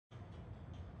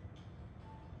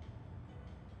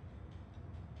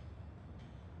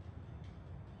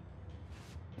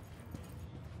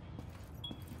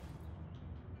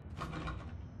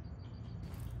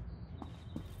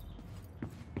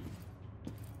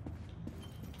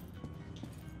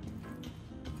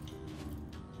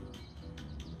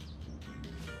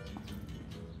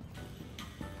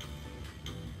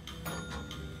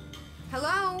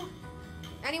Hello?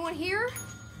 Anyone here?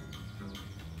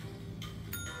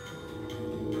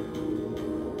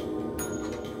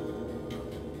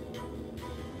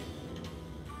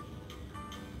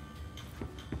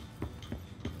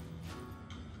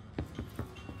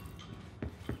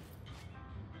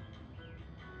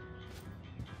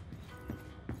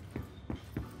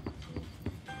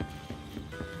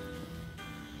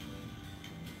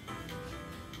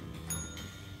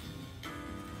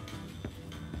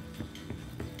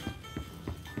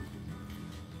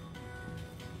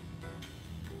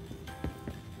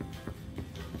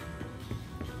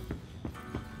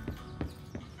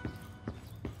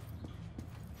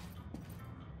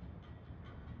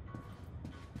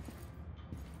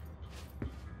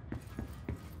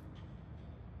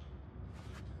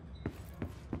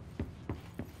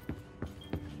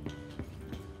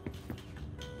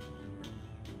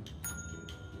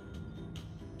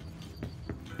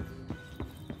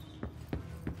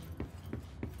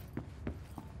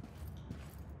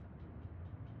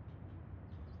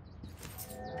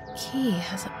 Key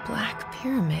has a black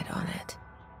pyramid on it.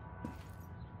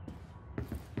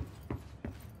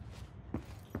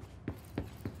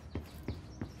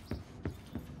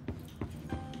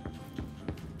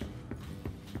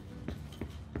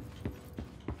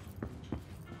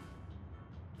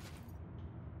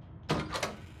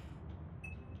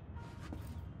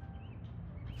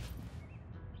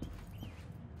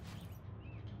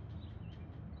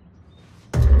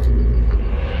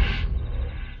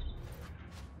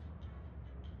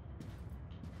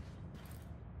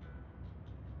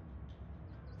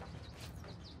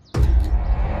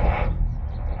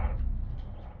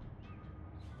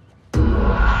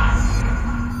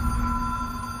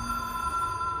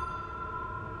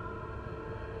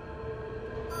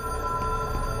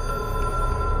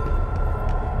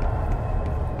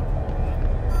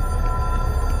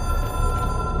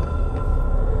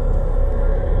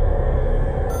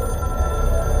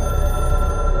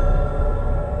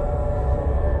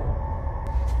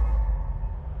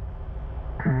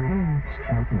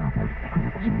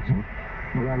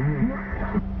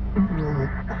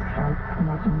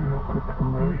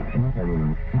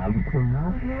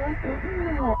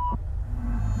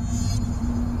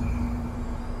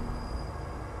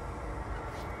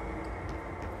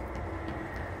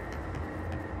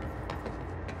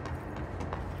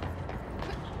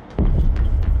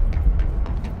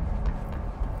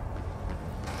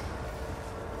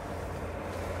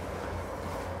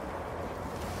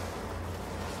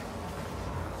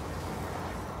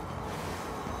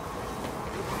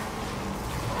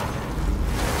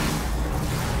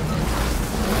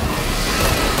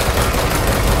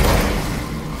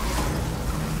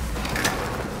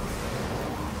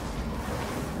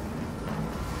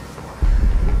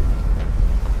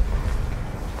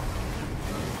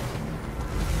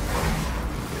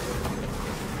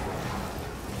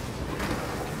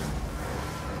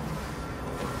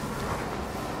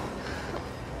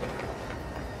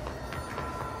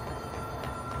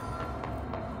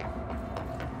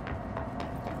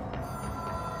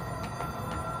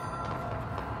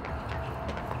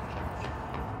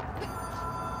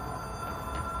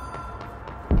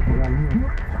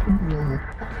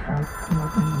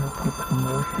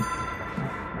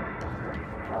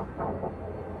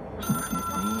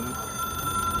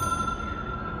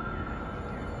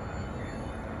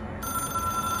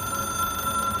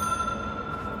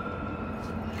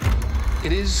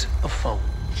 It is a phone.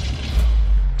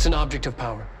 It's an object of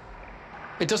power.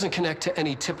 It doesn't connect to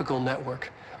any typical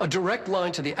network. A direct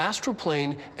line to the astral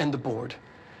plane and the board.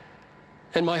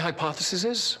 And my hypothesis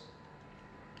is,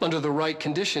 under the right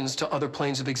conditions, to other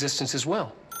planes of existence as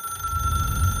well.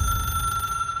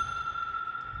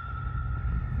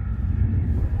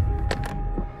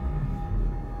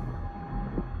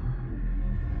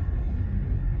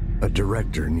 A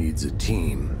director needs a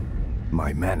team.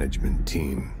 My management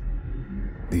team.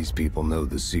 These people know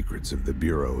the secrets of the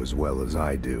Bureau as well as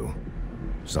I do.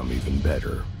 Some even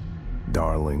better.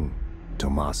 Darling,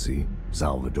 Tomasi,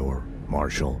 Salvador,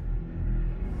 Marshall.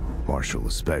 Marshall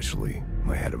especially,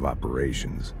 my head of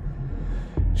operations.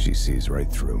 She sees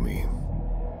right through me.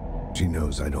 She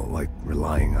knows I don't like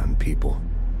relying on people.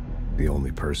 The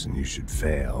only person you should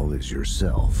fail is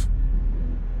yourself.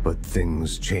 But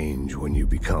things change when you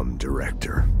become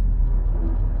director.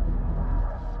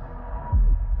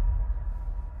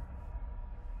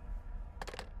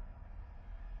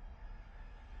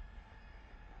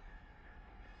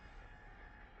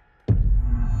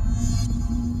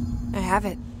 I have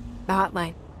it. The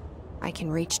hotline. I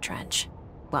can reach Trench.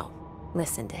 Well,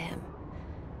 listen to him.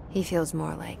 He feels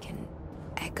more like an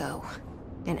echo.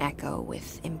 An echo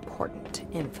with important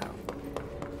info.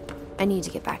 I need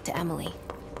to get back to Emily.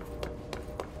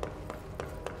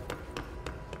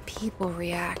 People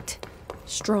react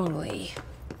strongly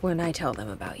when I tell them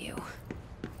about you.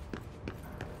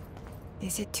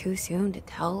 Is it too soon to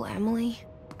tell Emily?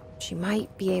 She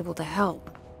might be able to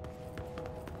help.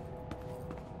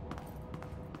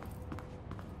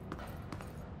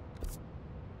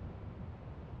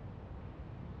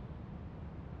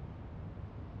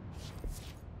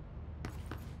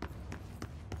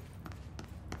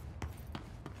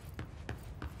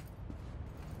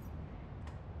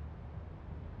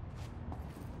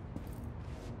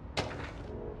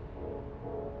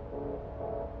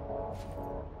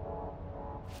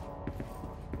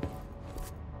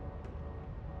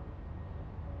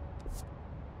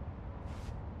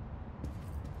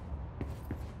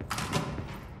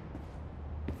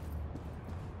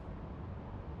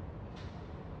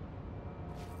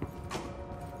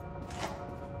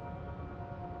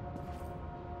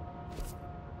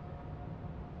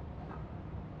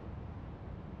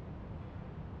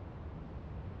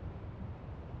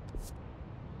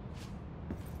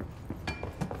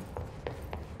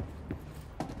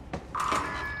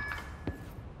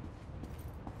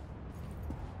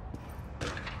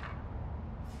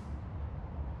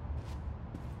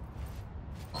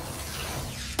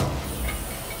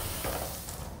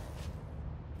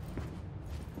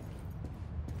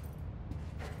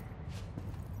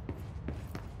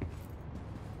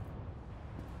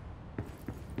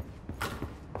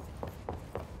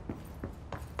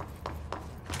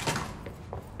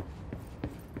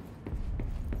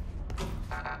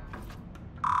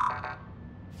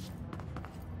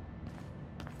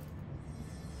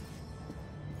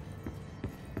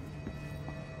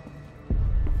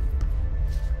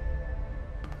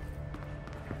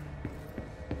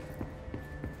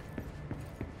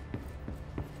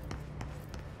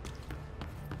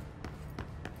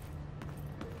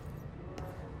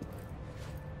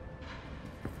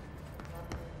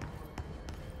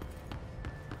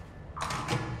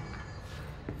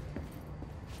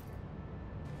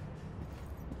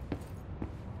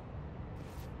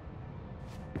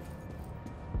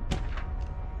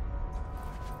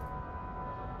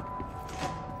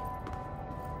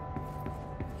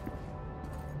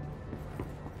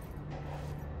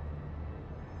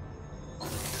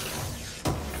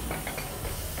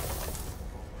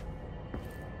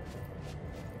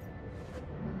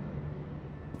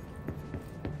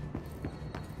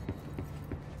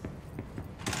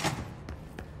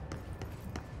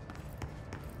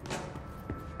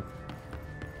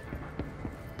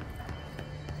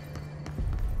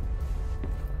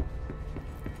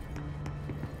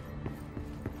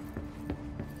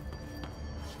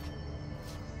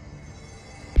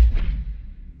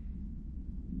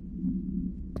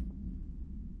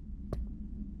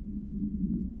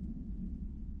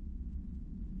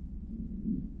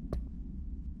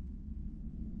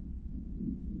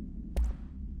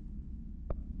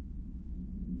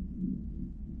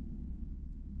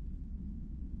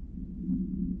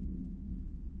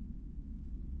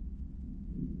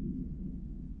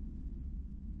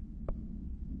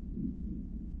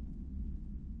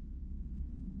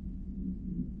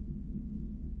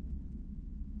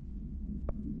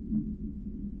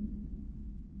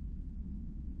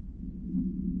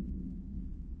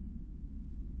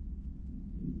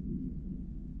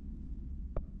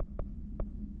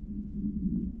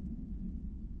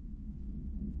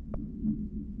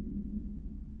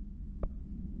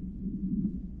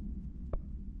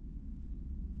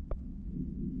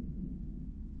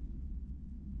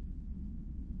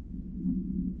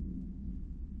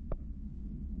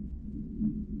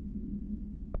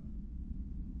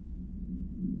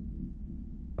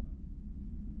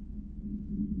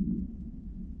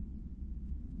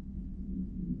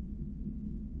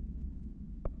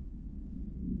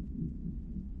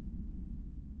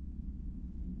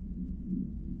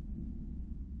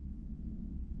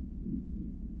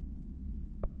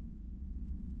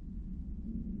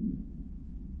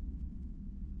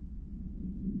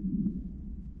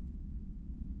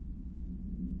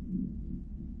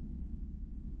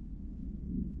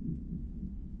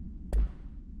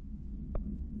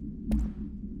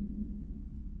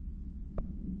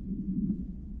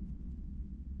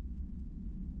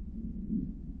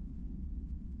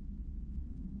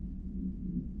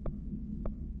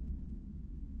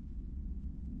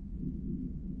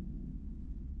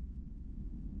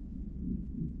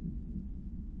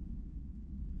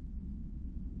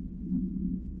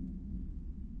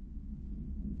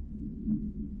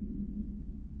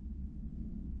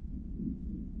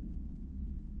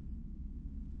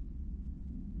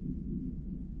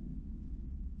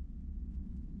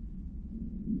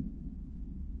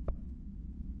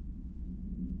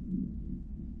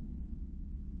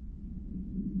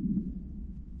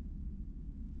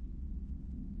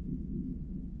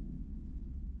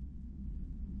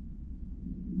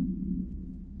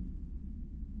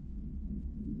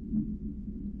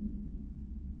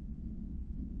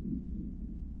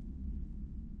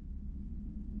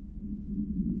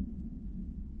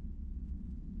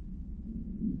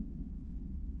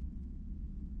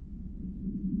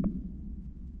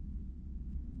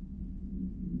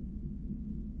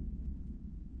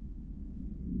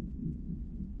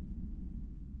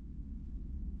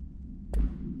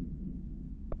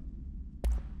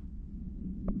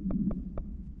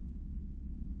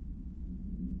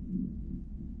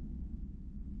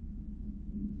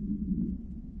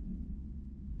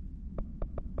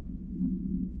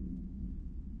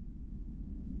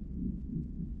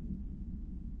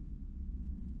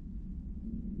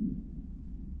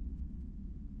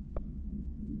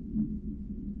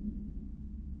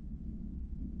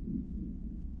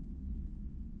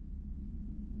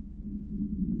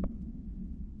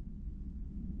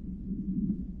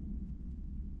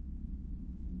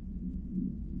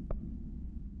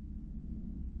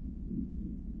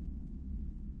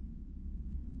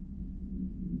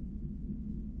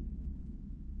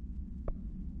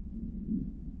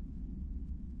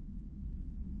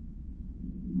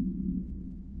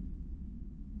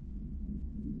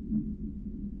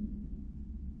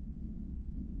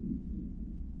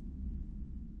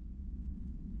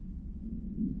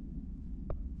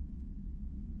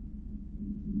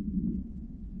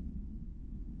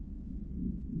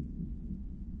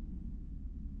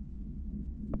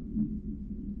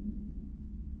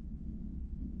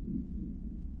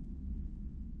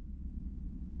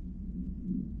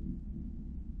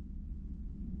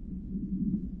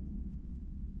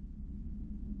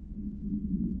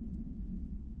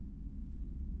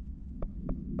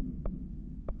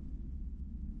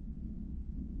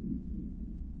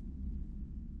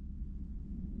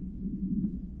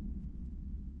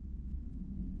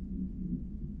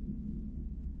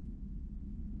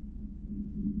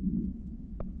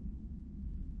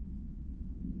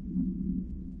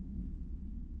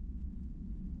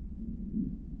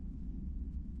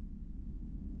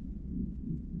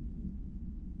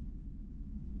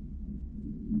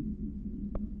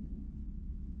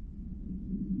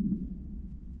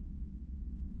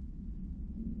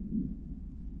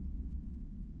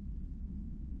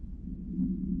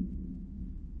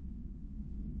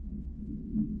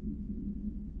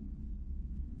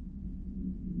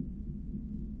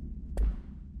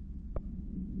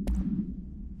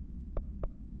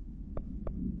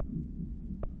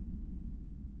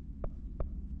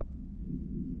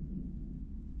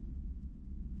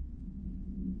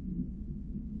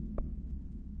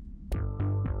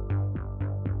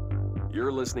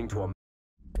 You're listening to a...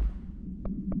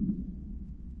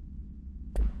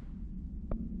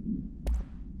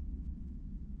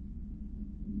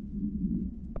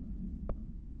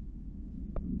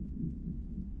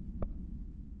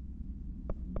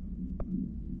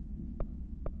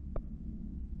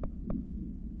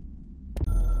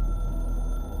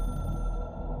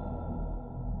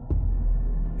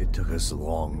 It took us a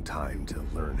long time to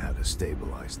learn how to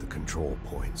stabilize the control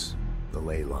points, the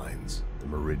ley lines, the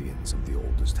meridians of the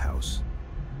oldest house.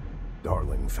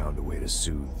 Darling found a way to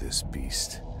soothe this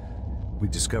beast. We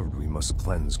discovered we must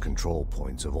cleanse control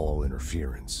points of all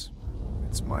interference.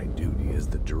 It's my duty as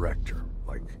the director,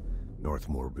 like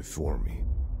Northmore before me.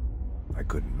 I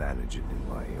couldn't manage it in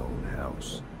my own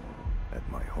house,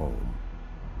 at my home.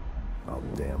 I'll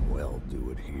damn well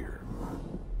do it here.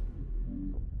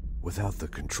 Without the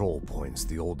control points,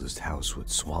 the oldest house would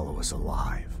swallow us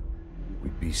alive.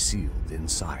 We'd be sealed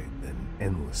inside an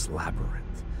endless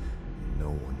labyrinth, and no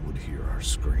one would hear our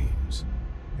screams.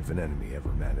 If an enemy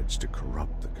ever managed to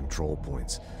corrupt the control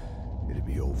points, it'd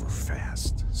be over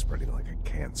fast, spreading like a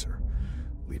cancer,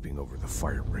 leaping over the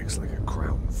fire breaks like a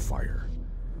crown fire.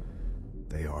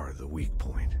 They are the weak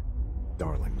point.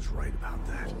 Darling's right about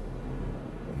that.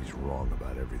 He's wrong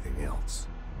about everything else.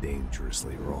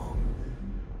 Dangerously wrong.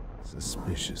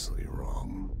 Suspiciously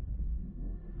wrong.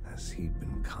 Has he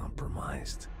been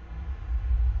compromised?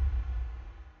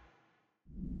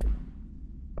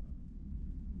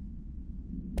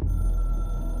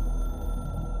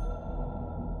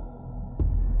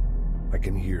 I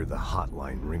can hear the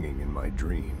hotline ringing in my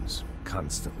dreams,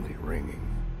 constantly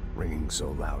ringing. Ringing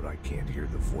so loud I can't hear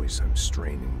the voice I'm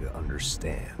straining to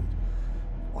understand.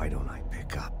 Why don't I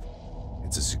pick up?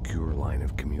 It's a secure line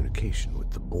of communication with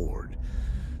the board.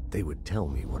 They would tell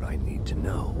me what I need to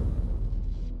know.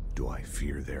 Do I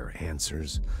fear their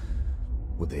answers?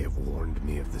 Would they have warned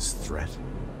me of this threat?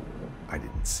 I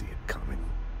didn't see it coming.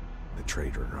 The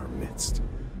traitor in our midst.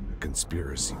 A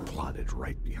conspiracy plotted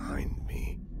right behind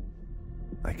me.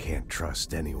 I can't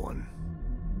trust anyone.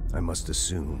 I must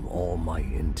assume all my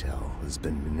intel has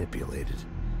been manipulated.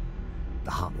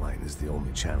 The hotline is the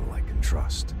only channel I can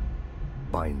trust.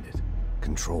 Bind it,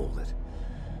 control it.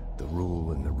 The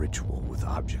rule and the ritual with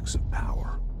objects of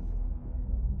power.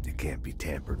 It can't be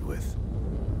tampered with.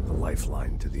 The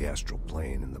lifeline to the astral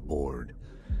plane and the board.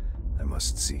 I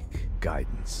must seek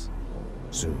guidance.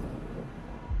 Soon.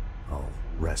 I'll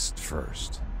rest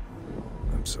first.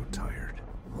 I'm so tired.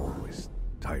 Always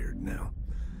tired now.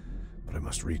 But I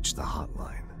must reach the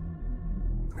hotline.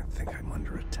 I think I'm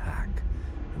under attack.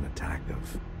 An attack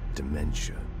of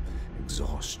dementia,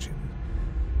 exhaustion.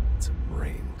 It's a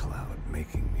rain cloud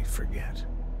making me forget.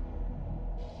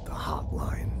 The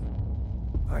hotline.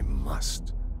 I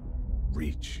must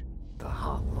reach the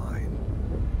hotline.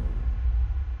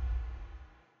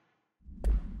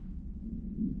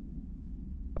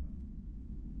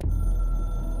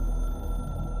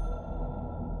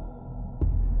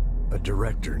 A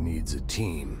director needs a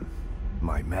team.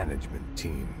 My management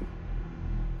team.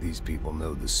 These people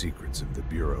know the secrets of the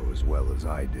Bureau as well as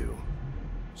I do.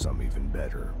 Some even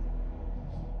better.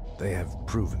 They have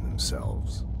proven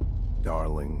themselves.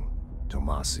 Darling,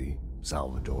 Tomasi,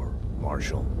 Salvador,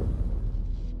 Marshall.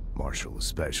 Marshall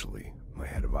especially, my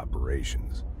head of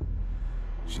operations.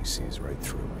 She sees right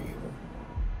through me.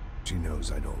 She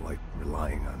knows I don't like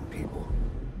relying on people.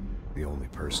 The only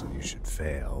person you should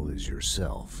fail is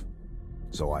yourself.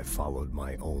 So I followed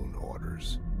my own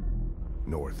orders.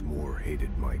 Northmore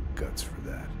hated my guts for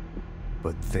that.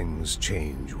 But things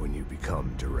change when you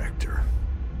become director.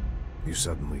 You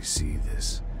suddenly see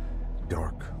this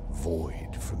dark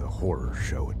void for the horror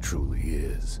show it truly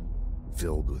is,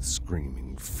 filled with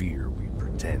screaming fear we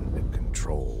pretend to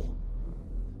control.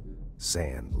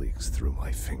 Sand leaks through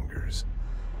my fingers.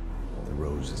 The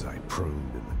roses I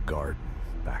pruned in the garden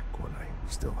back when I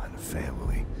still had a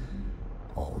family,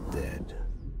 all dead.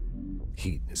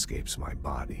 Heat escapes my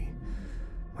body.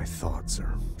 My thoughts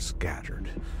are scattered.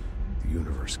 The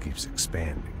universe keeps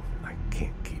expanding. I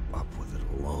can't keep up with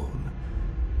it alone.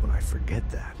 When I forget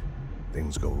that,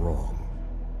 things go wrong.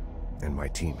 And my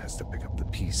team has to pick up the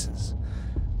pieces.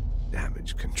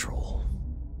 Damage control.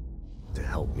 To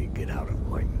help me get out of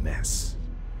my mess.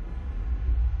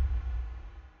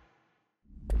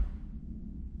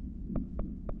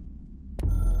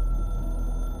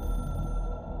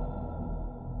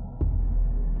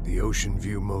 The Ocean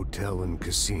View Motel and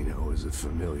Casino is a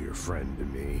familiar friend to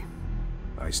me.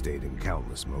 I stayed in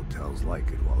countless motels like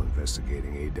it while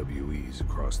investigating AWEs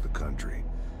across the country,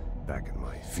 back in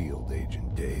my field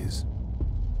agent days.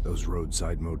 Those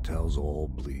roadside motels all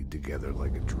bleed together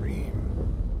like a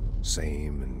dream.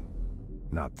 Same and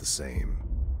not the same.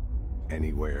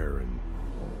 Anywhere and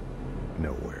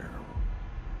nowhere.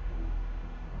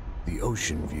 The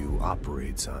ocean view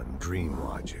operates on dream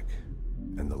logic,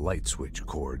 and the light switch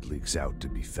cord leaks out to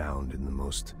be found in the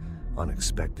most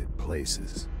unexpected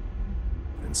places,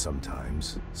 and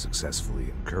sometimes successfully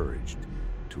encouraged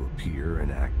to appear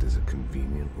and act as a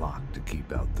convenient lock to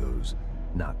keep out those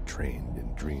not trained in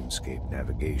dreamscape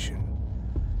navigation.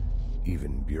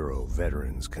 Even Bureau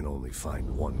veterans can only find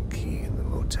one key in the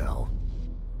motel.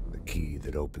 The key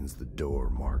that opens the door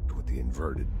marked with the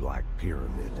inverted black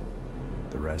pyramid.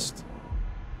 The rest,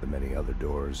 the many other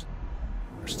doors,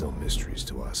 are still mysteries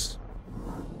to us.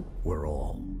 We're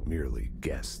all merely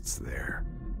guests there.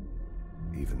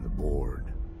 Even the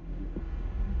board.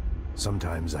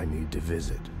 Sometimes I need to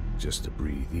visit, just to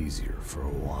breathe easier for a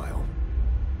while.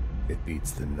 It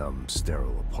beats the numb,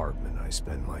 sterile apartment I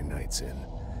spend my nights in,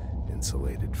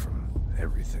 insulated from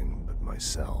everything but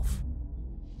myself.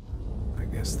 I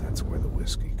guess that's where the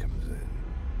whiskey comes in.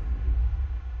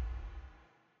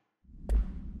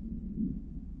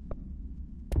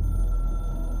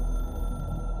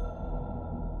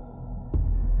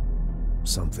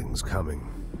 Something's coming.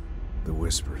 The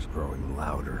whisper's growing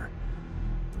louder.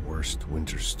 The worst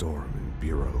winter storm in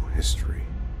Bureau history.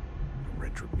 A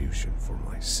retribution for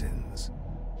my sins.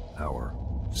 Our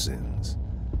sins.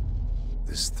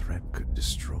 This threat could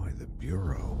destroy the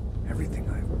Bureau, everything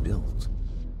I've built.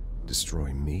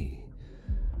 Destroy me.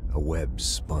 A web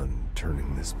spun,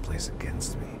 turning this place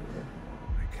against me.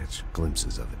 I catch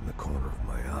glimpses of it in the corner of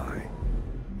my eye.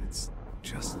 It's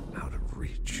just out of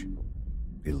reach.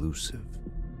 Elusive.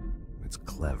 It's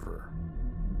clever.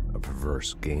 A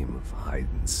perverse game of hide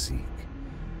and seek.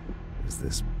 Is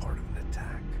this part of an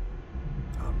attack?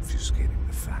 Obfuscating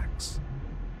the facts.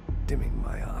 Dimming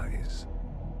my eyes.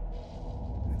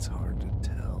 It's hard to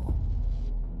tell.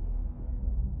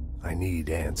 I need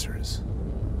answers.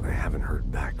 I haven't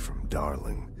heard back from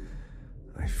Darling.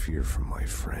 I fear for my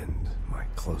friend, my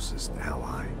closest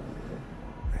ally.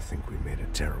 I think we made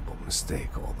a terrible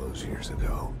mistake all those years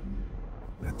ago.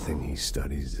 That thing he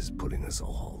studies is putting us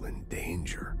all in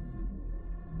danger.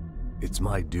 It's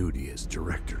my duty as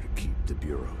director to keep the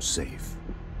Bureau safe.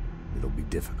 It'll be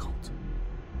difficult.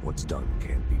 What's done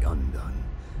can't be undone.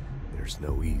 There's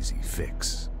no easy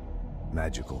fix.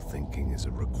 Magical thinking is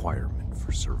a requirement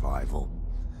for survival.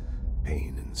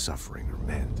 Pain and suffering are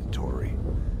mandatory.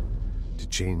 To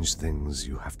change things,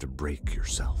 you have to break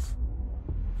yourself.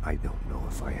 I don't know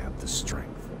if I have the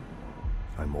strength.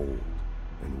 I'm old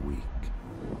and weak.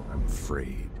 I'm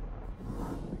afraid.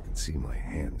 I can see my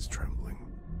hands trembling.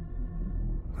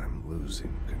 I'm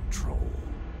losing control.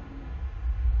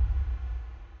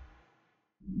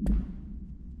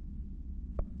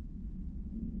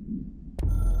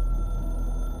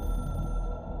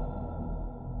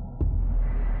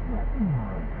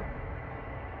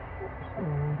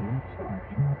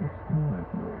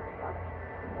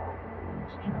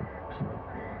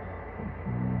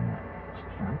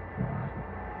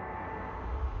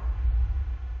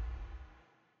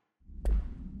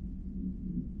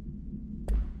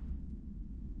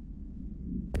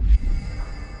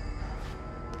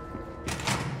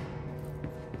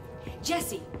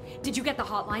 Jesse, did you get the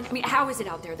hotline? I mean, how is it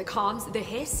out there? The comms, the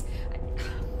hiss?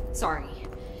 Sorry,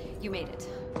 you made it.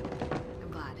 I'm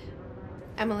glad.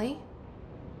 Emily?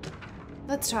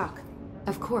 Let's talk.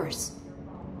 Of course.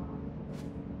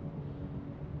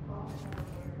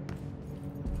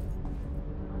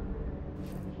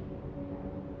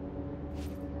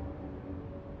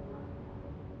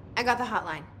 I got the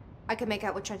hotline. I can make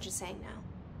out what Trench is saying now.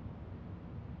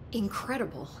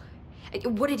 Incredible.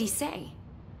 What did he say?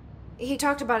 He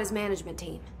talked about his management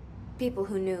team. People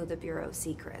who knew the Bureau's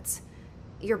secrets.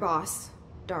 Your boss,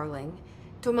 Darling.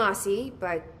 Tomasi,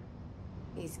 but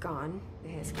he's gone.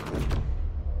 He's gone.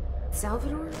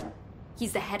 Salvador?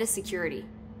 He's the head of security.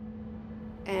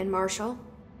 And Marshall?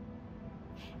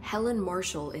 Helen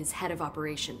Marshall is head of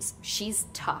operations. She's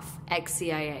tough,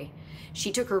 ex-CIA.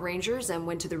 She took her Rangers and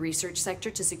went to the research sector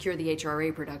to secure the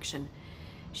HRA production.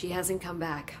 She hasn't come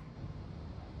back.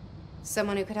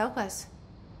 Someone who could help us.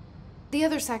 The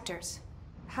other sectors.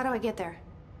 How do I get there?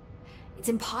 It's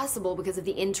impossible because of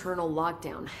the internal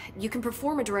lockdown. You can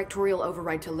perform a directorial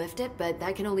override to lift it, but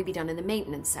that can only be done in the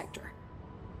maintenance sector.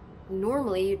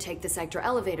 Normally, you take the sector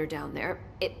elevator down there.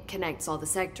 It connects all the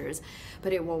sectors,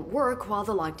 but it won't work while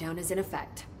the lockdown is in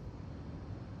effect.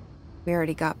 We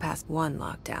already got past one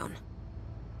lockdown.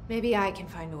 Maybe I can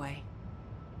find a way.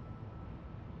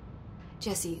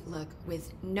 Jesse, look,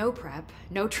 with no prep,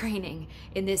 no training,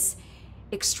 in this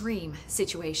extreme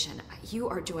situation, you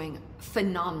are doing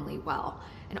phenomenally well.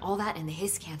 And all that and the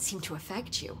hiss can't seem to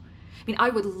affect you. I mean, I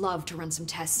would love to run some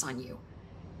tests on you.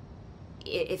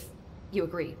 If you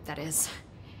agree, that is.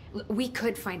 We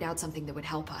could find out something that would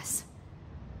help us.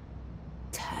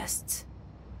 Tests?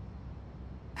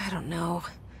 I don't know.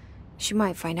 She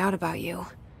might find out about you.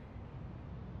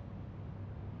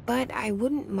 But I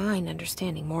wouldn't mind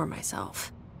understanding more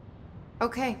myself.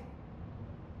 Okay.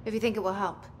 If you think it will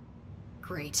help.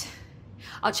 Great.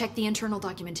 I'll check the internal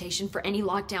documentation for any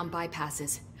lockdown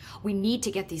bypasses. We need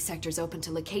to get these sectors open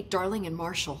to locate Darling and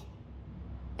Marshall.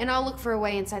 And I'll look for a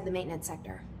way inside the maintenance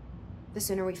sector. The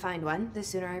sooner we find one, the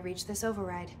sooner I reach this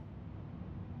override.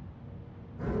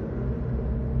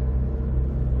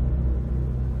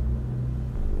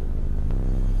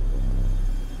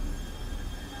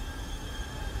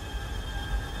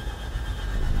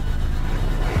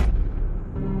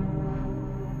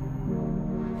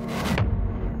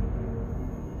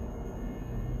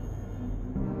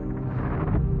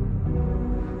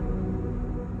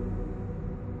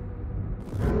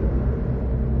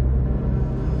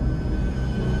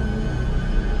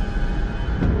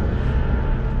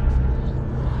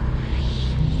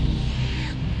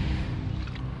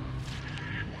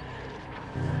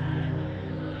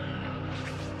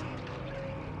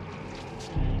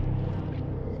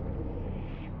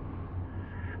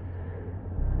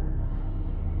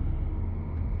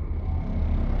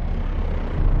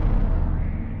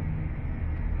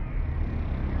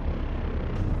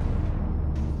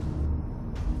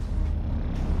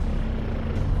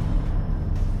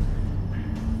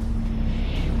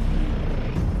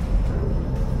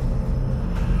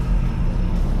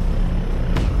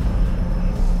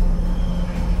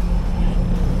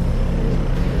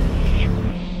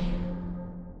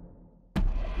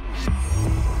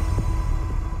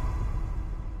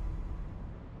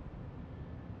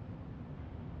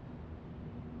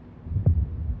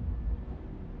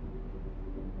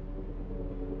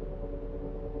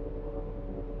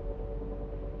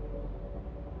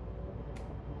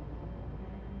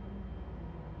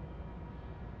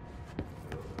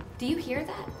 Do you hear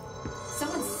that?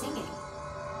 Someone's singing.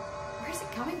 Where's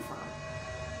it coming from?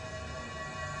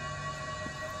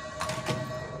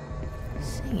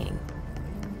 Singing.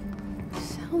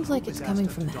 Sounds like it's coming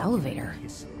from the elevator.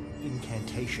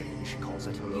 Incantation, she calls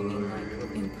it. You mean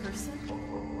like in person?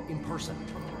 In person,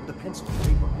 with a pencil and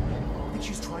paper. I think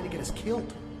she's trying to get us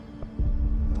killed.